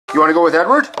You want to go with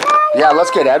Edward? Yeah,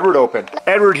 let's get Edward open.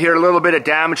 Edward here, a little bit of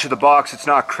damage to the box. It's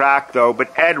not cracked though,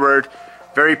 but Edward,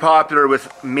 very popular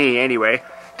with me anyway.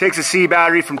 Takes a C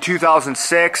battery from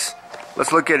 2006.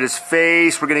 Let's look at his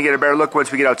face. We're going to get a better look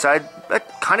once we get outside.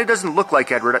 That kind of doesn't look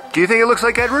like Edward. Do you think it looks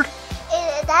like Edward?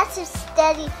 That's his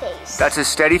steady face. That's his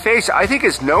steady face? I think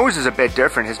his nose is a bit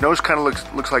different. His nose kind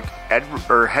of looks like Edward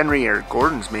or Henry or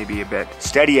Gordon's maybe a bit.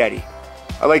 Steady Eddie.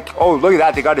 I like, oh, look at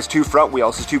that. They got his 2 front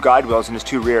wheels, his 2 guide wheels, and his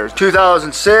 2 rears.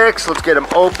 2006. Let's get him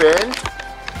open.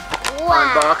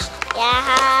 Wow. Unboxed.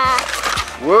 Yeah.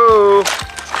 Whoa.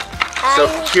 So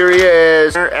here he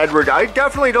is. Edward. I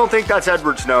definitely don't think that's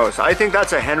Edward's nose. I think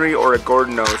that's a Henry or a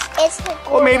Gordon nose. It's the Gordon's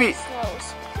well, maybe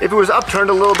nose. If it was upturned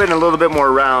a little bit and a little bit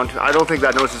more round, I don't think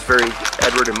that nose is very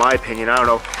Edward in my opinion. I don't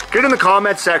know. Get in the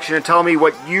comments section and tell me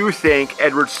what you think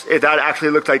Edward's, if that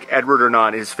actually looked like Edward or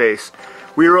not, his face.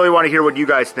 We really want to hear what you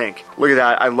guys think. Look at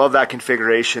that. I love that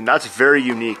configuration. That's very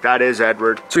unique. That is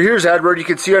Edward. So here's Edward. You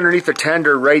can see underneath the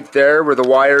tender right there where the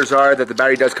wires are that the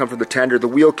battery does come from the tender. The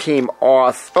wheel came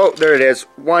off. Oh, there it is.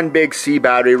 One big C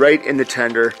battery right in the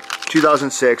tender.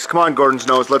 2006. Come on, Gordon's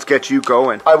nose. Let's get you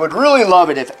going. I would really love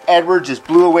it if Edward just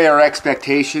blew away our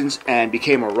expectations and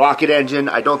became a rocket engine.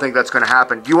 I don't think that's going to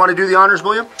happen. Do you want to do the honors,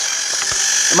 William?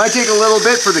 It might take a little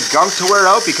bit for the gunk to wear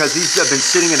out because these have been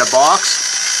sitting in a box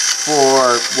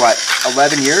for, what,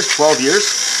 11 years, 12 years?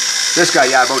 This guy,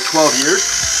 yeah, about 12 years.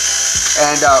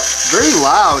 And very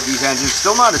loud, these engines,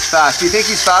 still not as fast. Do you think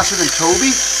he's faster than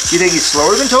Toby? Do you think he's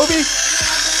slower than Toby?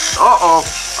 Uh-oh,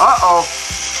 uh-oh.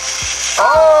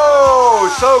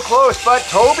 Oh, so close, but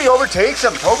Toby overtakes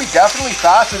him. Toby definitely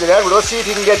faster than Edward. Let's see if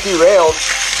he can get derailed.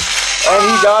 And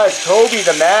he does. Toby,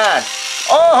 the man.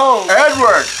 Oh,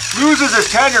 Edward loses his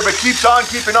tender, but keeps on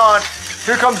keeping on.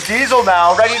 Here comes Diesel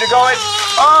now, ready to go in.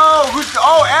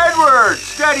 Oh, Edward!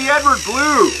 Steady Edward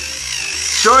Blue.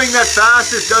 Showing that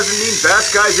fastest doesn't mean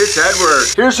best, guys. It's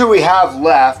Edward. Here's who we have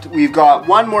left. We've got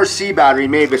one more C battery,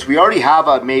 Mavis. We already have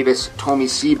a Mavis Tomy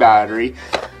C battery,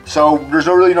 so there's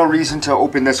really no reason to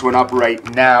open this one up right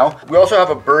now. We also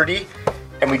have a Bertie,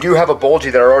 and we do have a Bulgy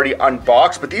that are already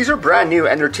unboxed, but these are brand new,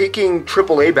 and they're taking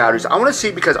AAA batteries. I want to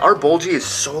see because our Bulgy is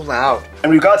so loud.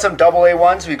 And we've got some AA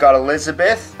ones. We've got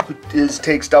Elizabeth, who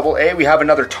takes AA. We have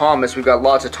another Thomas. We've got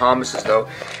lots of Thomases, though.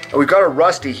 And we've got a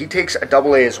Rusty. He takes a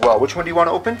AA as well. Which one do you want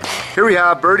to open? Here we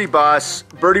have Bertie Bus,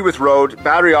 Bertie with Road,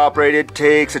 battery operated,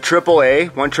 takes a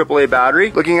AAA, one AAA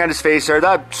battery. Looking at his face there,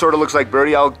 that sort of looks like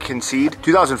Bertie, I'll concede.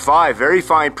 2005, very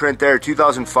fine print there,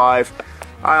 2005.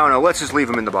 I don't know, let's just leave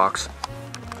him in the box.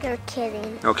 You're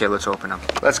kidding. Okay, let's open them.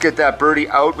 Let's get that Bertie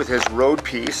out with his road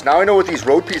piece. Now I know what these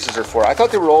road pieces are for. I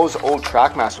thought they were always old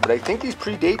Trackmaster, but I think these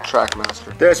predate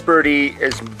Trackmaster. This Bertie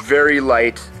is very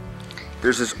light.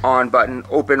 There's this on button,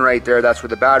 open right there. That's where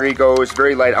the battery goes,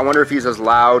 very light. I wonder if he's as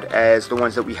loud as the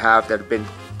ones that we have that have been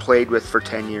played with for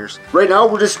 10 years. Right now,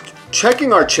 we're just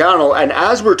checking our channel, and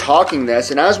as we're talking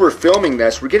this, and as we're filming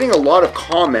this, we're getting a lot of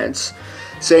comments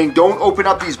saying, don't open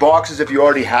up these boxes if you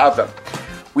already have them.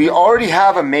 We already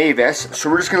have a Mavis, so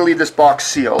we're just gonna leave this box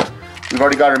sealed. We've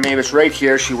already got our Mavis right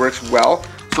here, she works well.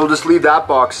 So we'll just leave that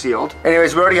box sealed.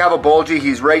 Anyways, we already have a Bulgy,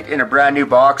 he's right in a brand new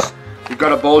box. We've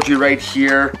got a Bulgy right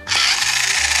here.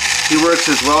 He works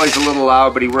as well, he's a little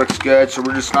loud, but he works good, so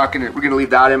we're gonna leave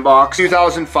that in box.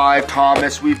 2005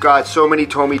 Thomas, we've got so many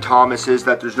Tomy Thomases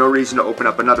that there's no reason to open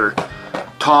up another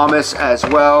Thomas as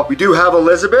well. We do have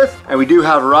Elizabeth, and we do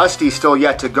have Rusty still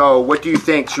yet to go. What do you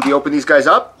think? Should we open these guys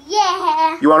up?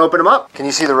 Yeah. You want to open them up? Can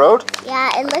you see the road? Yeah,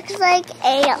 it looks like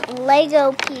a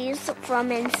Lego piece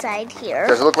from inside here.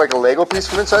 Does it look like a Lego piece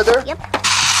from inside there? Yep.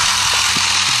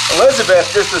 Elizabeth,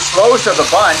 just the slowest of the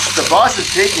bunch. The bus is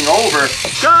taking over.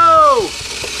 Go!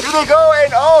 Here they go,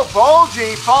 and oh,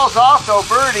 Bulgy falls off though,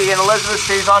 Bertie, and Elizabeth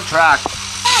stays on track.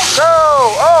 Go!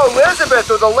 Oh, Elizabeth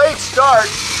with a late start.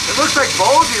 It looks like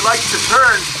Bulgy likes to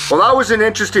turn. Well, that was an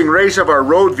interesting race of our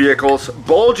road vehicles.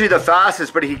 Bulgy the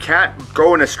fastest, but he can't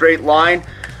go in a straight line.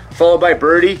 Followed by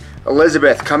Bertie.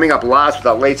 Elizabeth coming up last with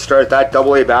that late start. That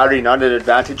AA battery, not an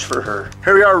advantage for her.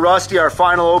 Here we are, Rusty, our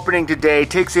final opening today.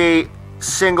 Takes a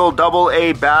single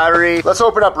AA battery. Let's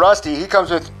open up Rusty. He comes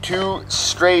with 2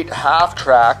 straight half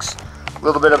tracks. A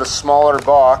little bit of a smaller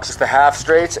box. It's the half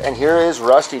straights, and here is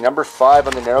Rusty, number 5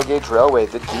 on the narrow gauge railway,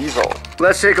 the diesel.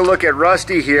 Let's take a look at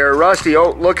Rusty here. Rusty,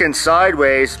 oh, looking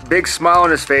sideways, big smile on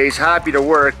his face, happy to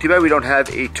work. Too bad we don't have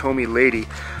a Tomy lady.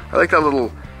 I like that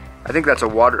little, I think that's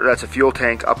a fuel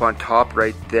tank up on top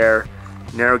right there.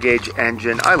 Narrow gauge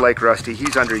engine. I like Rusty,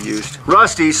 he's underused.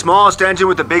 Rusty, smallest engine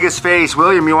with the biggest face.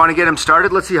 William, you want to get him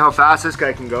started? Let's see how fast this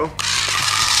guy can go.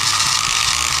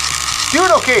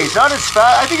 Doing okay, he's not as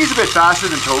fast. I think he's a bit faster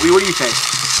than Toby. What do you think?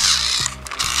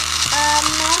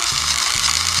 Not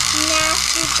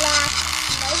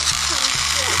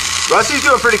Rusty's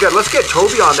doing pretty good. Let's get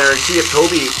Toby on there and see if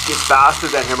Toby is faster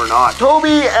than him or not.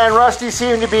 Toby and Rusty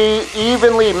seem to be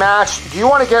evenly matched. Do you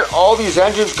want to get all these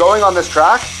engines going on this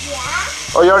track? Yeah.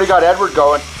 Oh, you already got Edward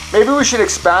going. Maybe we should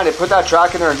expand it. Put that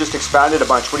track in there and just expand it a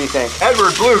bunch. What do you think?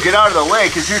 Edward Blue, get out of the way,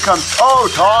 because here comes, oh,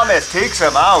 Thomas takes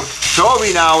him out.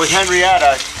 Toby now with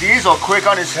Henrietta. Diesel quick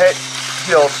on his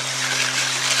heels.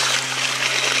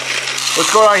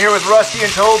 What's going on here with Rusty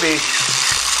and Toby?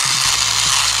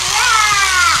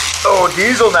 Oh,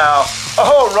 Diesel now.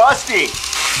 Oh, Rusty.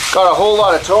 Got a whole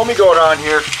lot of Tomy going on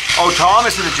here. Oh,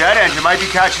 Thomas with the jet engine might be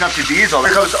catching up to Diesel.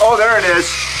 Here comes, oh, there it is.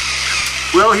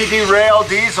 Will he derail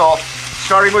Diesel?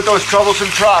 Starting with those troublesome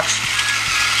trucks.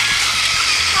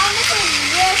 Thomas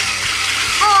is just...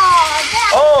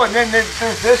 Oh, and then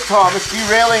there's this Thomas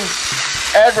derailing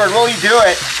Edward. Will he do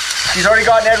it? He's already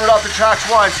gotten Edward off the tracks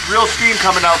once. Real steam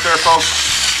coming out there, folks.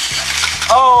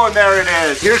 Oh, and there it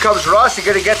is. Here comes Rusty,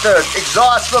 gonna get the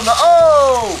exhaust from the,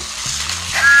 oh!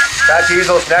 That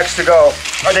Diesel's next to go.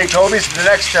 I think Toby's the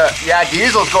next to, yeah,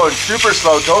 Diesel's going super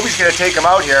slow. Toby's gonna take him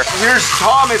out here. Here's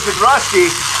Thomas with Rusty.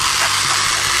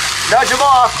 Nudge him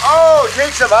off. Oh,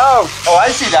 takes him out. Oh, I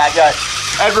see that guy.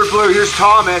 Edward Blue, here's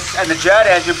Thomas and the jet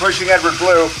engine pushing Edward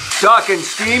Blue. Duck and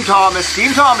Steam Thomas.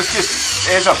 Steam Thomas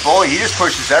just is a bully. He just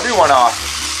pushes everyone off.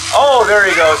 Oh, there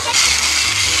he goes.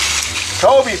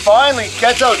 Toby finally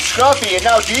gets out Scruffy, and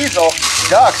now Diesel.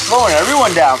 Duck slowing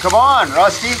everyone down. Come on,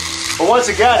 Rusty. But once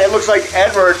again, it looks like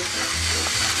Edward.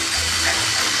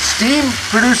 Steam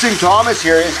producing Thomas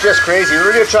here is just crazy.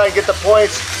 We're going to try and get the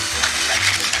points.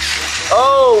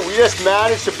 Oh, we just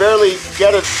managed to barely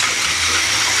get it.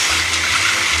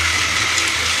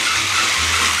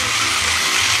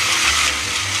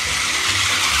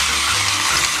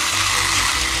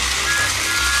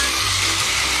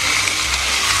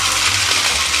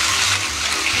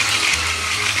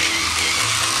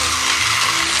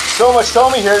 So much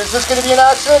Tomy here. Is this going to be an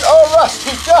accident? Oh,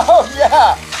 Rusty, go!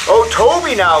 Yeah! Oh,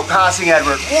 Toby now passing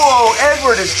Edward. Whoa,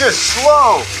 Edward is just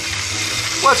slow.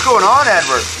 What's going on,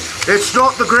 Edward? It's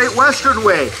not the Great Western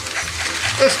way.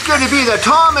 It's going to be the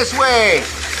Thomas way.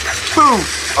 Boom.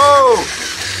 Oh,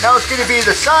 now it's going to be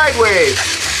the sideways.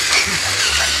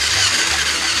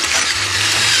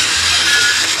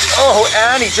 Oh,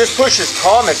 and he just pushes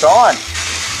Thomas on.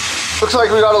 Looks like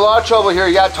we got a lot of trouble here.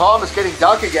 Yeah, Thomas getting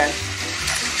duck again.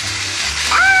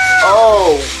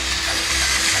 Oh.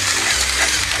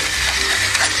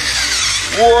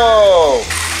 Whoa.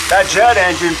 That jet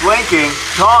engine blinking.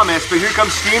 Thomas, but here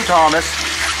comes Steam Thomas.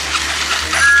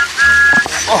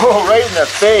 Oh, right in the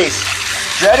face.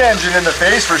 Jet engine in the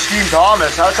face for Steam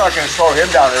Thomas. That's not going to slow him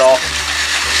down at all.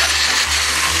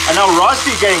 And now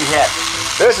Rusty getting hit.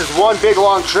 This is one big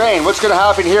long train. What's going to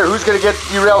happen here? Who's going to get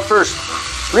derailed first?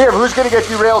 Liam, who's going to get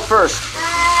derailed first?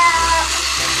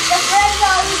 The friend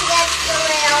always gets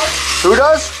derailed. Who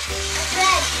does? The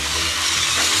friend.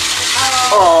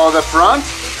 Oh, the front?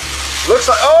 Looks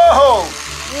like, oh,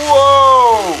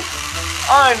 whoa,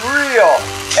 unreal.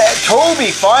 And Toby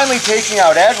finally taking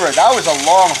out Edward. That was a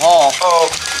long haul. Oh,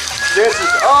 this is,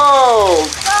 oh,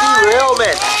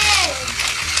 derailment.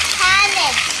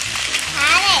 Panic.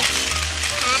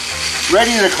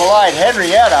 Ready to collide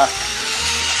Henrietta.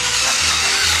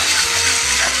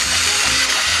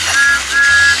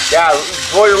 Yeah,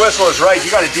 blow your whistle is right.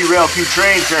 You got to derail two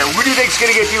trains here. Who do you think's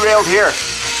going to get derailed here?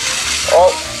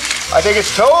 Oh, I think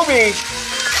it's Toby.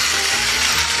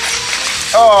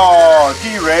 Oh,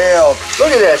 derailed.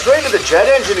 Look at this, right into the jet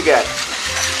engine again.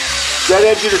 Jet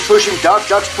engine is pushing Duck,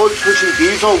 Duck's pushing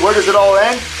Diesel. Where does it all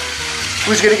end?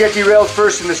 Who's going to get derailed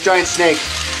first in this giant snake?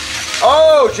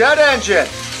 Oh, jet engine.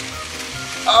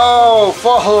 Oh,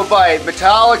 followed by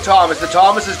Metallic Thomas. The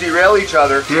Thomases derail each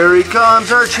other. Here he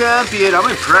comes, our champion. I'm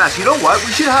impressed. You know what?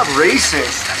 We should have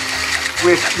races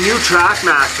with new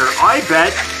Trackmaster. I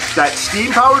bet that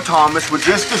steam-powered Thomas would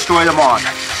just destroy them all,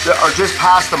 or just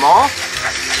pass them all.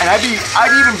 And I'd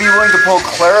even be willing to pull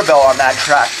Clarabelle on that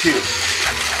track too,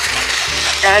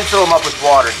 and fill him up with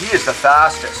water. He is the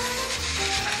fastest.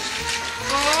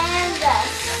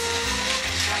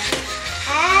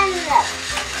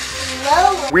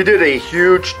 We did a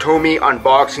huge Tomy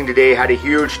unboxing today. Had a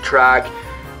huge track.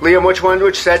 Liam,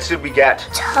 which sets did we get?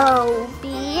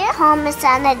 Toby, Thomas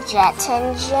and a jet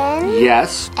engine.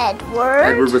 Yes.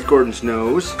 Edward with Gordon's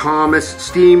nose. Thomas,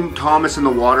 Steam Thomas in the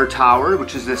water tower,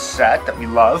 which is this set that we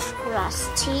love.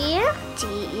 Rusty,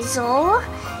 Diesel,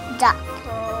 Duck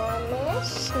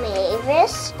Thomas,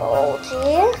 Mavis,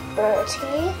 Bulgy,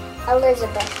 Bertie,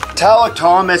 Elizabeth. Metallic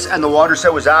Thomas and the water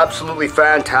set was absolutely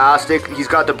fantastic. He's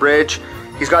got the bridge.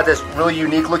 He's got this really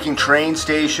unique looking train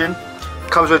station.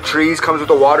 Comes with trees, comes with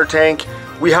a water tank.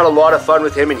 We had a lot of fun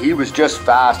with him, and he was just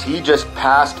fast. He just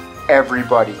passed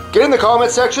everybody. Get in the comment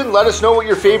section. Let us know what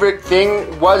your favorite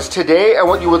thing was today and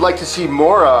what you would like to see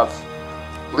more of.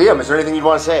 Liam, is there anything you'd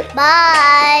want to say?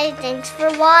 Bye. Thanks for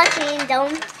watching.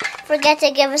 Don't forget to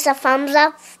give us a thumbs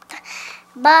up.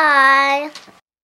 Bye.